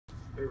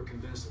They were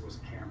convinced it was a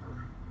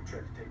camper. We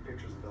tried to take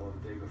pictures of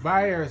it the day before.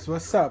 Buyers,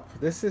 what's up?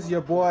 This is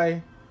your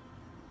boy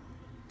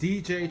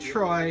DJ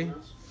Troy,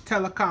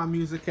 Telecom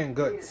Music and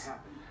Goods.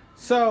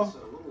 So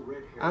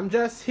I'm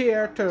just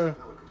here to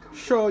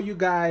show you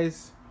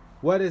guys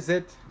what is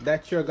it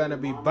that you're gonna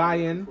be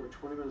buying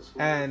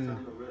and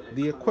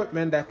the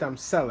equipment that I'm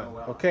selling.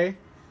 Okay,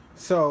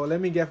 so let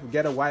me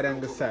get a wide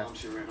angle set.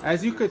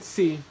 As you could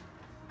see,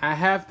 I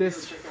have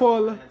this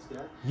full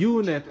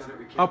unit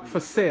up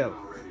for sale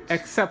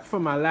except for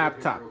my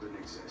laptop.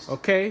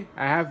 Okay,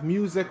 I have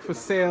music for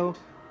sale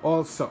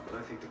also.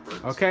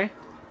 Okay,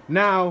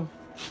 now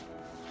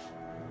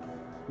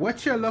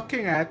what you're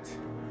looking at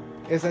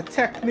is a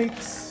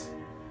Technics,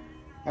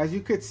 as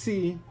you could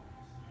see,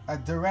 a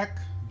direct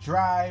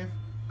drive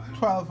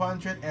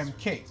 1200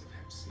 MK.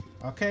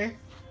 Okay,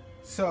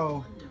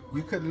 so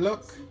you could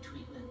look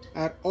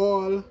at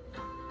all,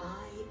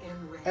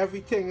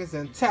 everything is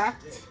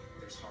intact.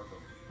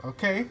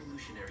 Okay,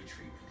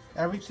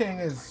 everything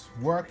is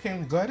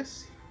working good.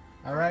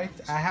 All right,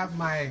 I have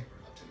my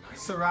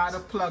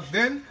SErato plugged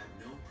in,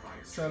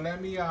 so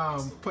let me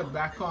put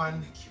back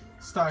on,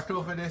 start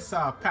over this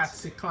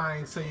Patsy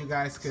Cline so you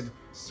guys could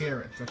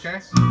hear it.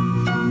 Okay,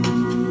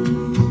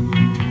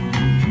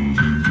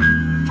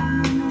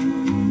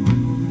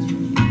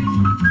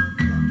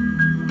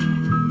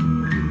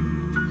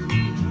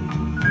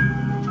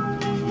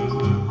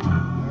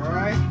 all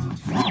right,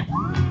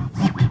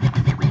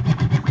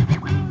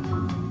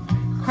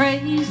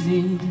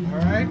 crazy, all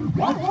right.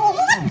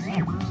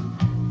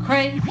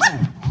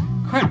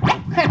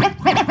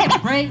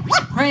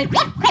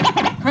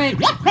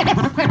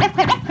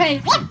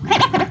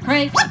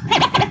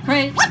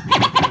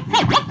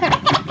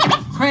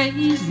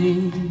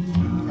 Crazy,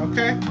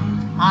 Okay.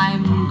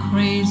 I'm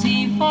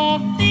crazy for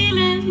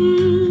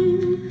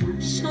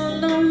feeling so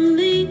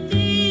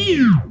lonely.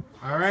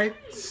 All right.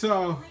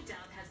 So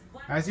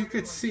as you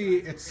could see,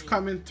 it's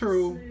coming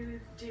through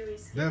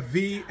the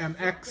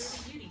VMX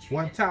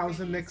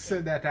 1000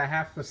 mixer that I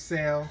have for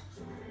sale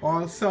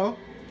also.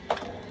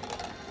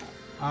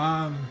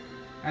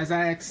 As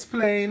I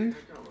explained,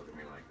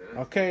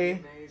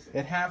 okay,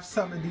 it have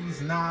some of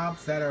these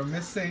knobs that are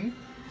missing.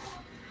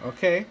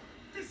 Okay,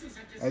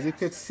 as you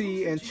could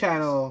see in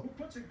channel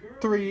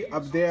 3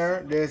 up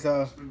there, there's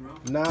a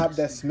knob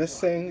that's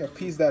missing, a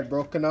piece that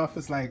broken off.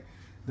 It's like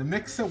the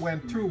mixer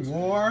went through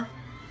war.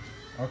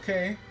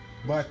 Okay,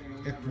 but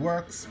it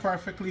works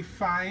perfectly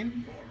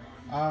fine.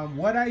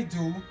 What I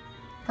do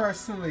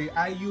personally,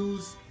 I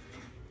use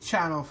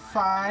channel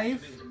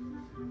 5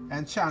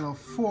 and channel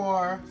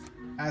 4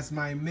 as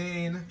my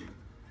main,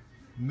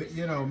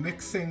 you know,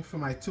 mixing for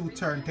my 2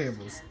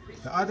 turntables.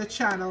 The other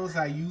channels,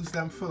 I use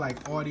them for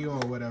like audio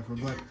or whatever,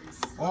 but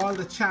all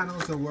the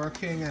channels are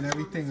working and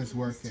everything is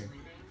working.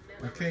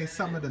 Okay,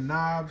 some of the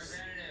knobs,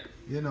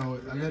 you know,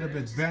 a little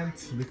bit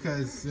bent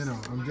because, you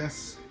know,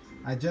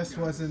 I just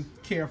wasn't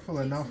careful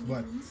enough,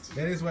 but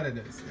it is what it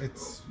is.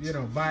 It's, you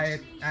know, buy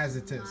it as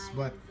it is,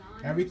 but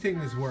everything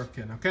is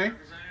working. Okay,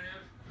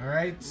 all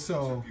right,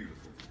 so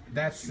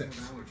that's it.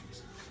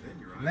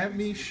 Let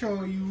me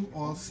show you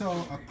also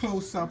a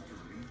close-up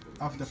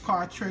of the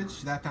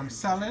cartridge that I'm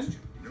selling.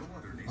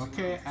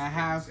 Okay, I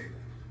have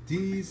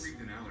these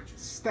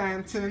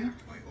Stanton,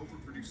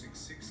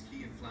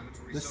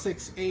 the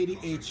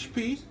 680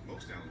 HP,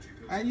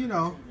 and you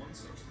know,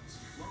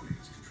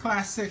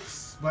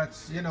 classics, but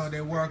you know,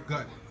 they work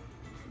good.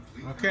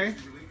 Okay,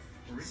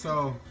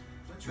 so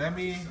let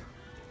me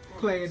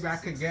play it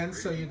back again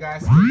so you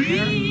guys can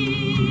hear.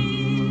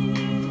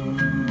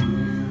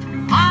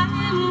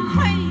 I'm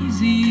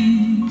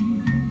crazy,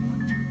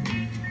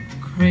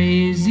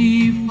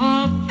 crazy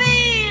for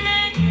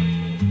feeling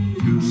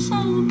so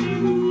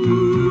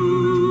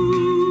blue.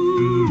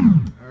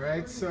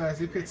 Alright, so as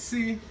you can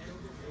see,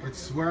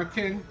 it's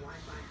working.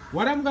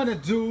 What I'm gonna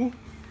do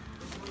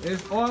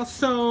is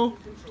also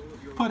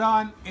put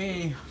on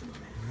a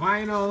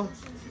vinyl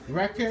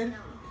record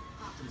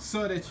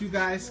so that you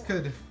guys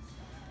could,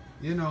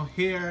 you know,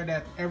 hear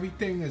that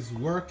everything is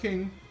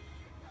working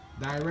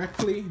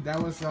directly. That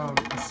was a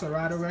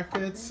SErato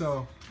record,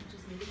 so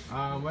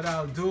what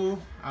I'll do,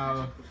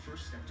 I'll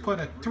put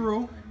it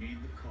through,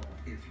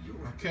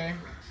 okay,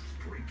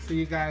 so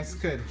you guys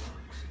could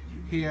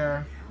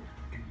hear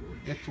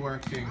it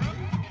working.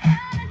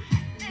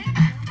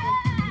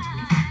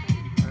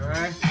 All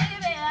right.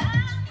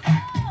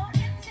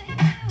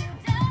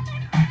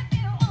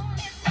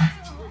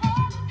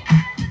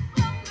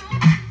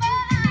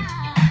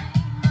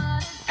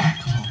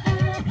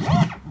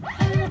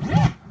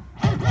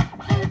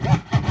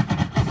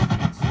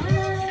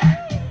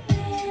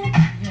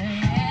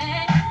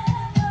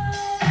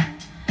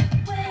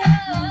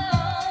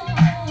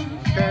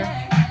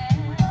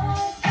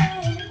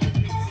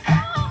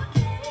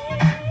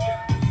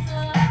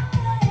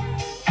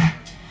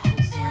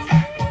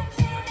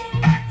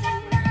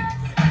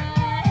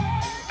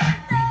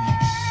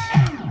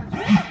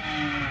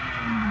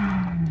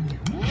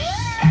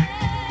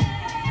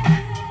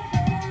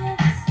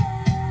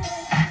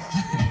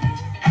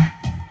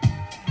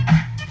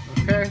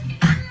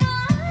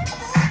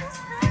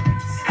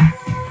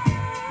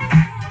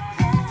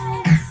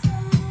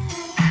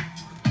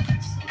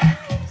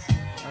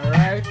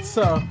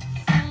 So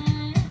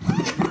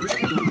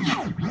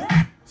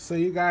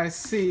you guys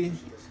see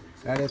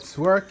that it's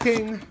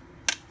working.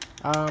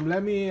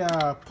 Let me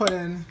put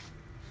in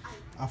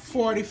a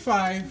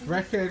 45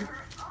 record.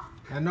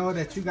 I know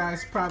that you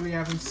guys probably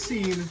haven't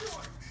seen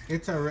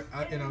it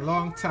in a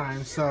long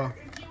time, so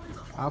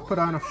I'll put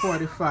on a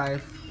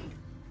 45.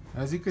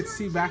 As you could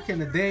see, back in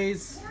the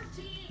days,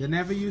 they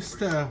never used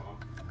to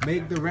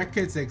make the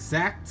records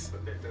exact.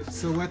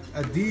 So what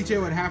a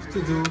DJ would have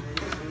to do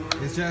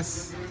is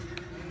just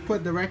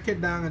put the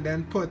record down and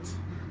then put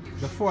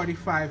the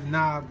 45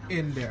 knob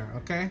in there,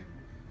 okay?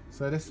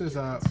 So this is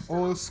a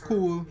old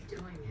school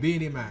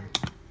Beanie Man.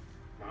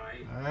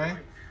 Alright?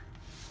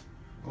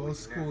 Old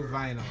school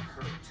vinyl.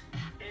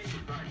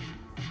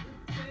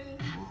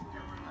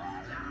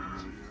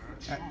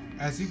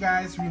 As you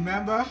guys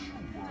remember,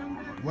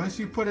 once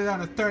you put it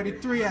on a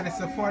 33 and it's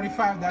a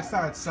 45, that's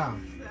how it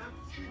sounds.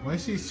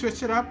 Once you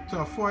switch it up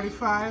to a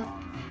 45,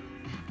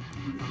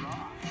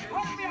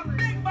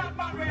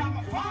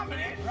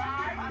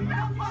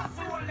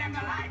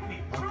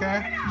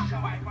 okay?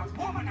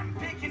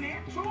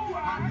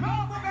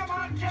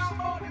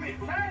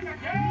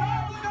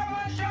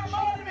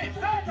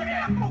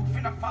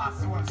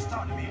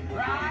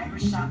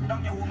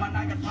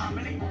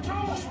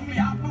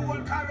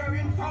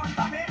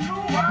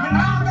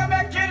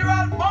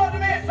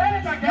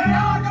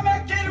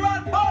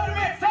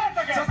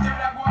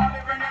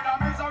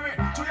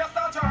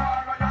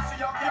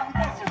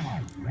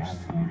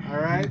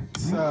 Alright,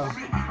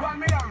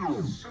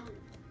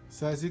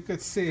 so as you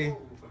could see,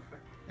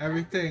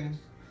 everything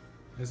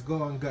is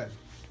going good.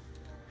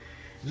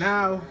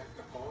 Now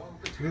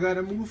we're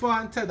gonna move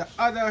on to the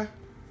other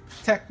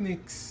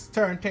Technics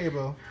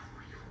turntable.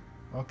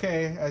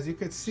 Okay, as you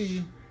could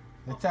see,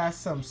 it has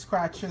some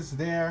scratches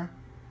there.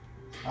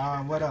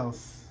 What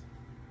else?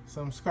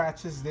 Some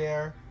scratches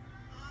there.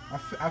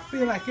 I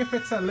feel like if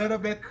it's a little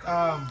bit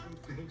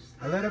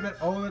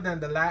older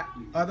than the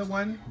other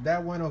one,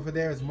 that one over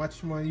there is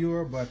much more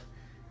newer, but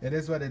it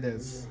is what it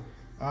is.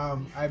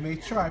 I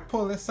made sure I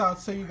pull this out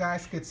so you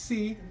guys could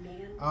see.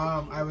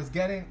 I was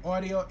getting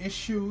audio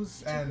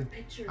issues, and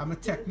I'm a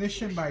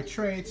technician by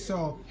trade,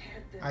 so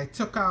I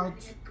took out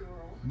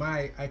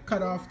I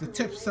cut off the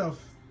tips of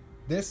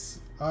this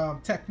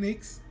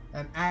Technics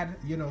and add,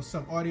 you know,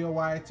 some audio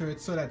wire to it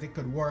so that it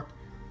could work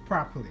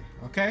properly.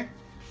 Okay,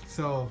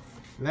 so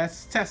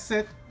let's test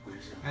it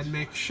and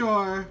make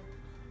sure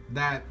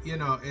that, you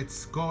know,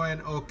 it's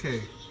going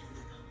okay.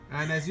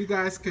 And as you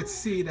guys could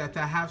see, that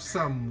I have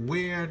some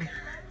weird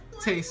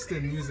taste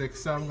in music,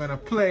 so I'm gonna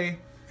play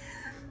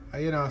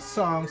you know, a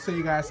song so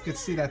you guys could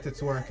see that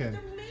it's working.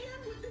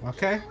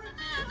 Okay?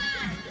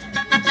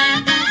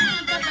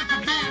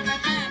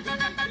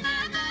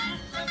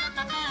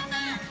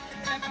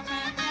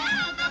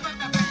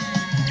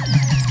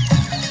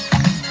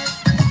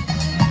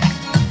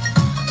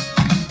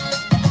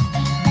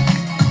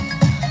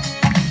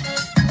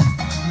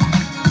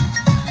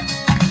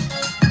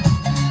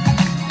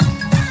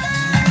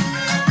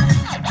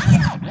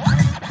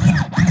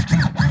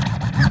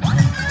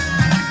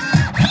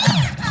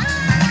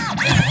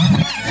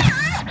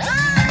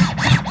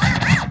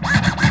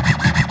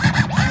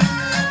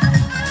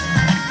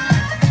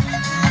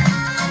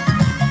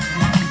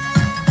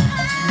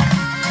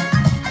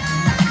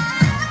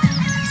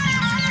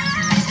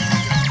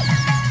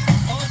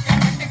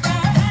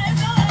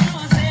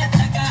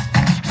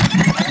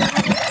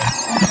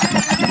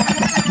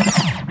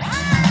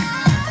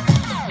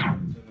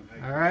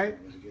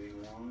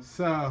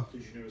 So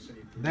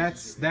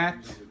that's that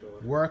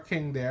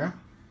working there.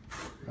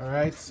 All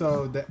right,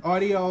 so the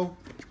audio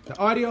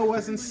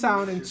wasn't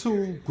sounding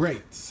too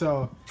great,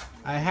 so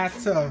I had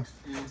to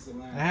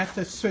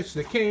switch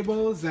the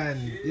cables, and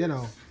you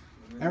know,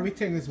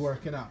 everything is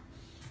working out.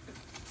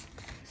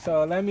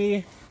 So let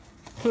me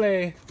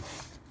play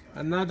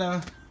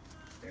another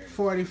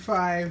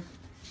 45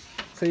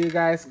 so you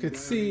guys could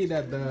see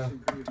that the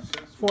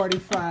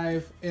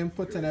 45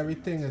 input and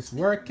everything is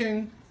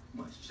working,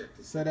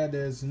 so that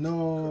there's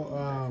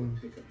no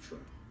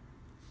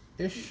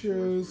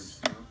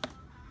issues.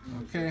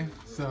 Okay,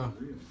 so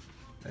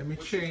let me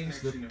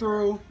change the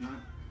through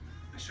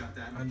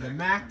on the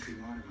Mac.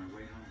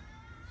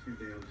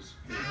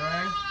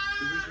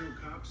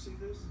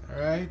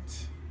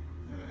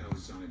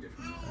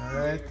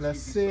 Alright,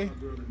 let's see.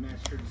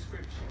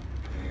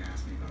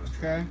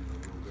 Okay.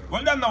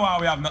 Well, them know why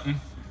we have nothing.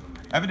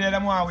 Every day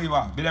them why we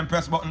what? Be them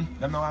press button.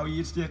 Them know why we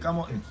eat steak and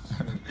mutton.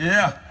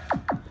 Yeah.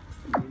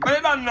 But they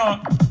don't know.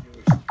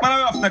 Man,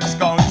 I rough neck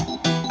scout.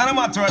 And no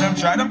matter where them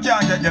try, them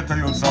can't get to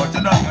you south.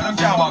 You don't know, them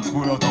can't box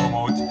food out of them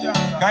out. Cause you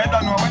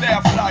don't know when they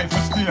have to lie for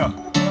steer.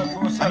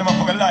 And them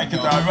fucking like it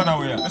or run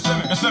away. You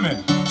see me?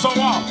 So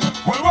what?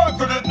 We'll work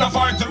with it, no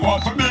fight it,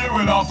 what for me,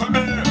 will not for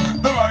me.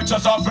 The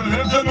righteous have to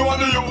live, you know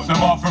the use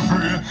them off for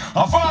free.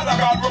 A Father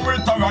God will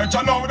with the right,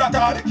 you know that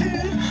are the key.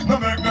 No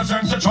make no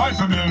sense to try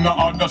for me, no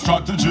other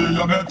strategy.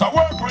 You better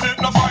work with it,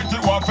 no fight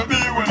it, what for me,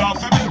 will not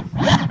for me.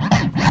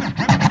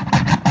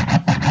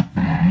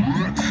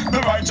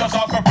 The righteous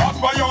have to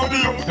prosper, you the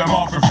use them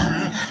off for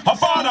free. A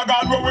Father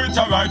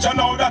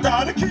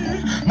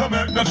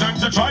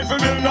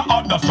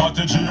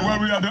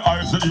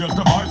is the ears,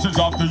 the voices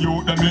of the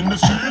youth, them in the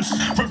streets.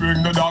 For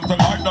bring the dark to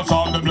light, that's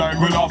all the blind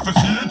will have to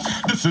see it.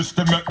 The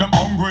system make them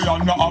hungry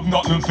and not have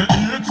nothing to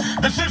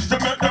eat. The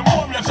system make them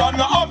homeless and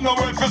not have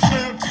nowhere to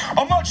sleep.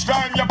 How much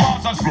time you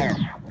pass us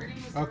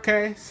through?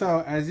 Okay,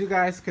 so as you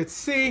guys could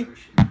see,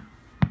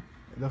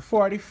 the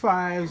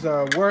 45s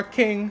are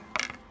working.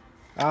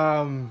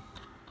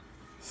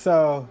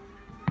 So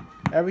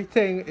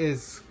everything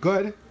is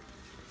good.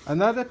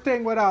 Another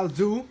thing what I'll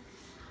do,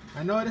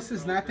 I know this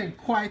is not in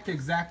quite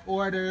exact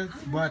order,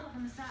 but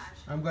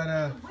I'm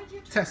gonna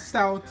test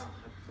out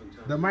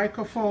the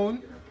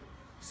microphone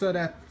so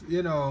that,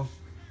 you know,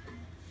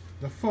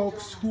 the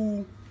folks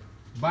who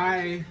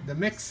buy the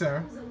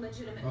mixer,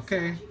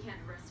 okay,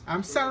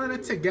 I'm selling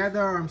it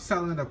together or I'm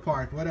selling it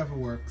apart, whatever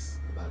works.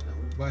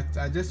 But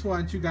I just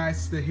want you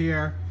guys to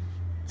hear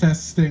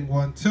testing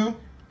 1 2.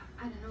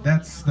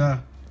 That's the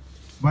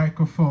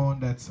microphone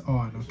that's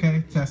on,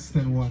 okay?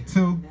 Testing 1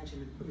 2.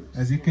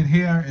 As you can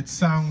hear, it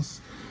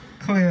sounds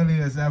clearly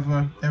as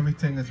ever.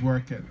 Everything is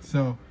working.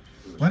 So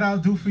what I'll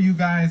do for you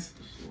guys,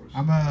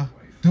 I'm gonna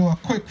do a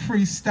quick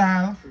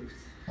freestyle,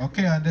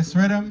 okay, on this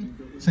rhythm,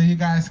 so you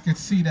guys can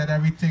see that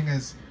everything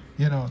is,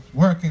 you know,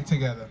 working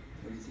together.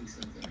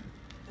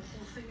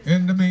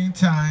 In the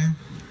meantime,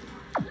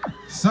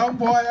 some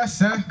boy I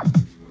say,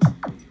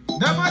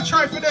 them I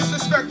try for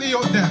disrespect the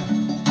youth them.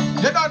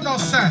 You don't know,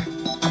 say.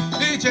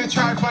 DJ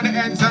try for the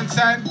ends and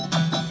said,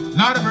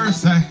 Lord of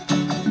mercy.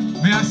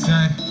 Me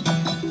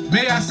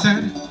I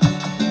said,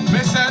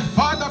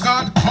 Father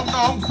God, come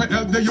down for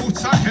help the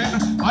youths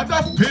again.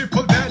 Enough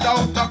people dead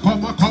out to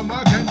come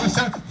again. Me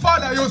said,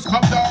 Father, youths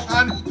come down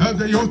and help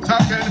the youth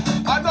again.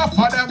 Enough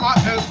of them a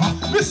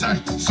helper. Me said,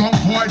 some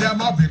boy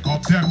them a pick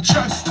up them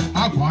chest.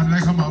 I go on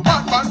like I'm a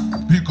bad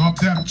man. Pick up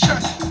them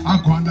chest.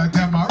 I go on like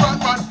them a rat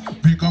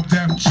man. Pick up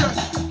them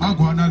chest. I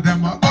go on like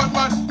them a gun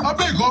man. I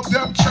pick up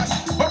them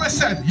chest. But me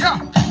said, yeah,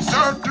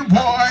 certain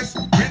boys,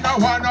 we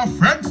don't want a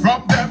friend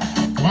from them.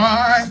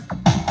 Why?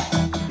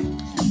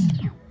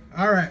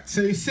 Alright,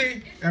 so you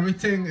see,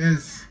 everything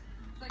is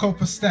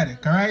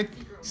copacetic, alright?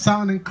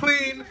 Sounding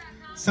clean,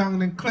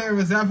 sounding clear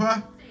as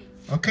ever.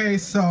 Okay,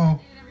 so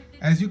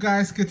as you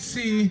guys could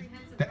see,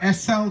 the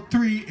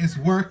SL3 is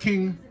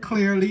working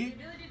clearly.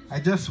 I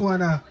just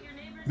want to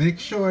make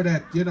sure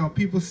that, you know,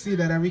 people see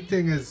that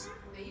everything is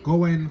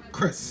going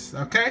crisp,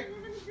 okay?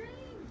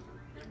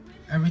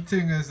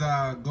 Everything is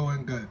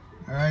going good,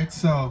 alright?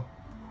 So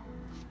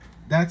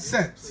that's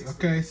it,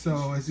 okay?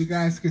 So as you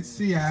guys could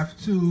see, I have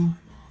two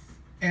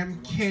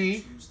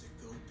MK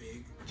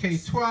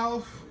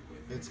K12.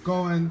 It's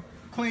going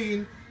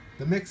clean.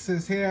 The mix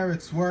is here,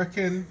 it's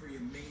working.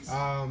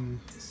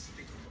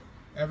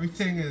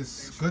 Everything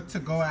is good to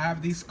go. I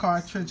have these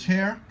cartridge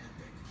here.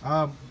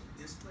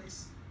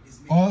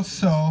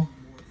 Also,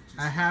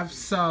 I have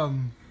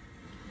some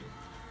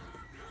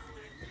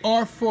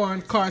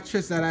Ortofon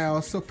cartridge that I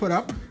also put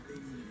up.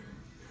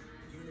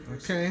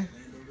 Okay,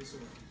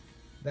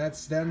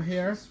 that's them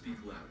here.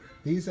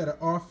 These are the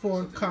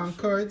Ortofon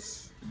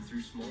Concordes.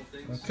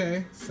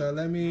 Okay, so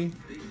let me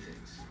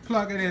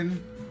plug it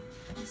in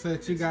so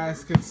that you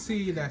guys can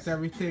see that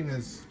everything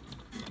is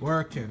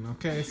working.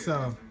 Okay,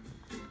 so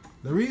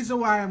the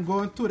reason why I'm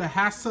going through the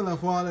hassle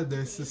of all of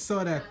this is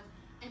so that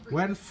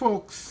when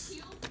folks,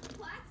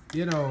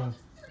 you know,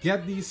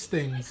 get these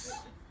things,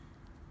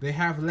 they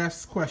have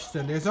less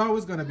questions. There's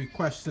always going to be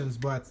questions,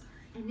 but,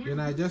 you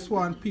know, I just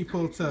want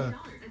people to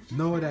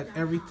know that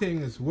everything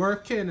is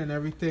working and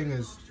everything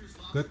is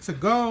good to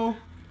go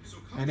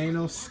and ain't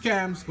no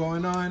scams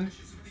going on.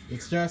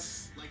 It's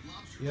just,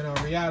 you know,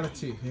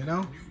 reality, you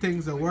know?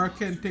 Things are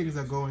working, things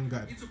are going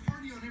good.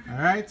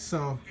 Alright,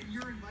 so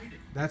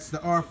that's the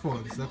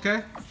Ortofons,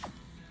 okay?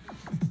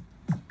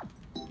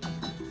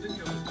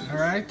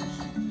 Alright,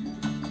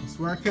 it's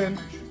working.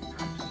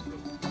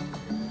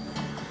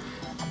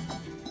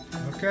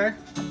 Okay.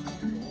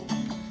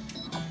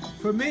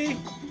 For me,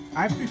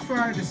 I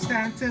prefer the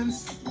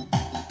Stantons,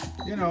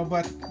 you know,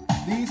 but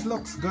these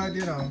looks good,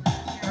 you know.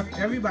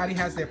 Everybody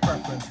has their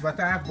preference, but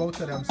I have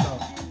both of them, so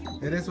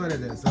it is what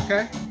it is,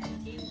 okay?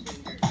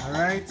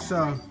 Alright,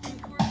 so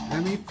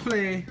let me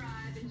play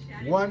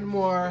one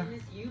more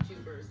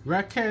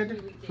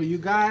record for you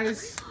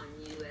guys.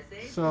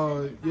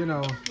 So, you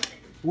know,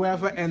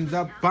 whoever ends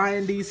up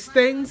buying these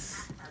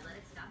things,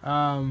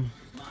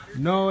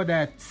 know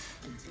that,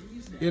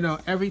 you know,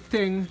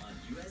 everything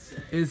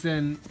is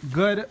in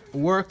good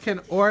working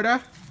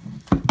order.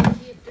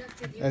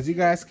 As you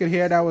guys can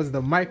hear, that was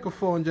the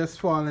microphone just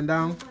falling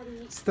down,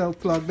 still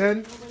plugged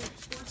in,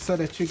 so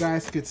that you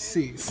guys could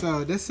see.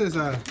 So this is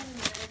a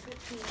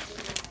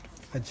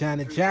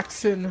Janet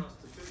Jackson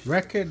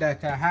record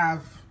that I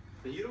have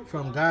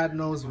from God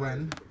knows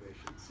when.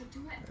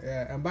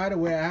 Yeah, and by the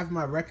way, I have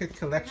my record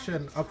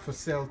collection up for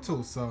sale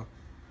too, so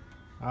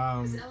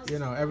you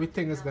know,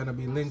 everything is gonna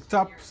be linked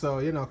up, so,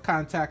 you know,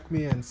 contact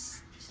me and,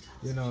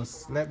 you know,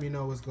 let me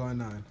know what's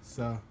going on.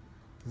 So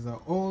it's an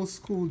old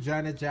school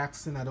Janet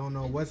Jackson. I don't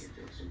know what's,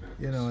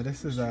 you know,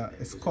 this is a,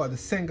 it's called, the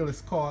single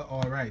is called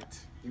All Right.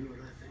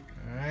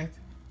 All right.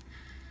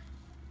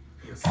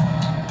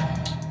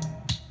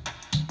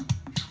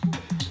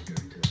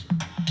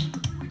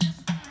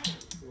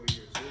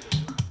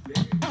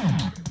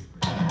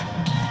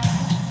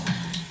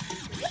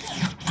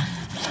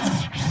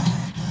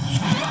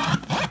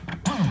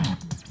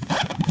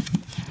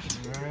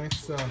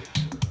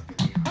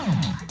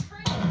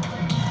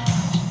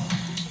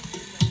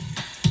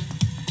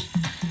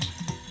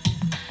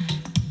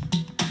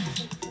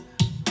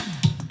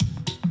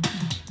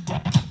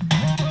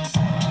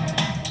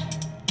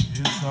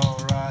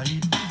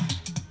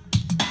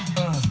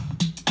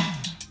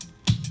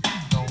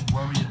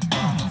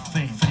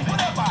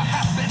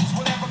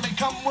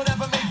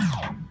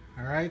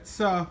 Alright,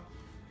 so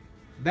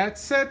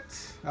that's it.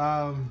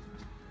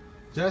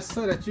 Just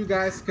so that you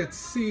guys could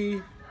see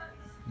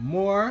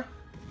more,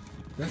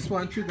 just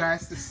want you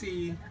guys to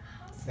see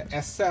the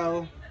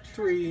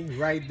SL3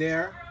 right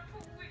there.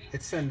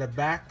 It's in the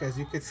back. As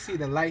you can see,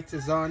 the light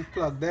is on,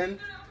 plugged in.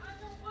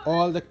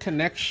 All the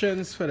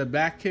connections for the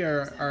back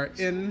here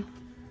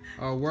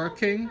are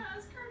working.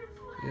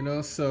 You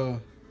know, so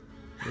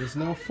there's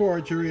no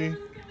forgery.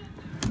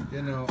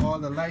 You know, all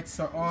the lights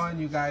are on.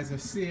 You guys are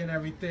seeing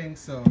everything,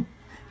 so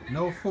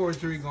no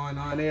forgery going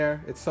on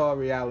here. It's all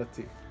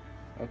reality.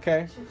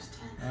 Okay.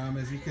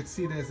 As you can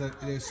see,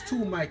 there's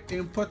 2 mic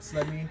inputs.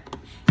 Let me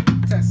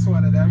test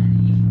one of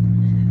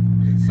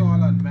them. It's all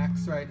on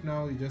max right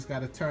now. You just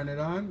gotta turn it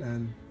on,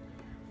 and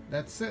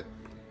that's it.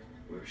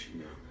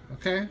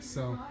 Okay,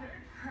 so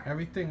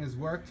everything is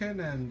working,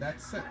 and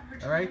that's it.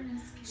 All right.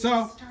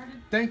 So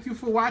thank you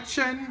for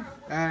watching,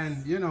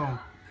 and you know,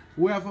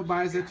 whoever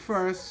buys it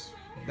first,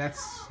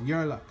 that's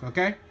your luck.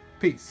 Okay.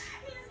 Peace.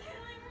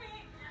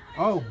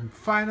 Oh,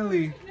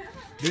 finally,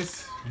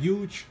 this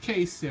huge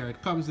case here.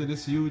 It comes with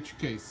this huge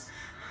case,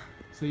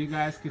 so you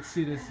guys could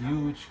see this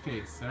huge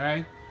case. All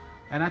right.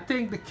 And I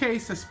think the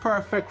case is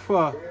perfect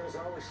for,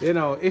 you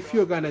know, if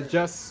you're gonna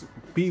just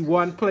be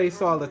one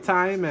place all the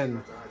time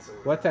and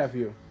what have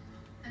you.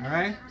 All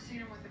right.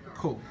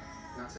 Cool.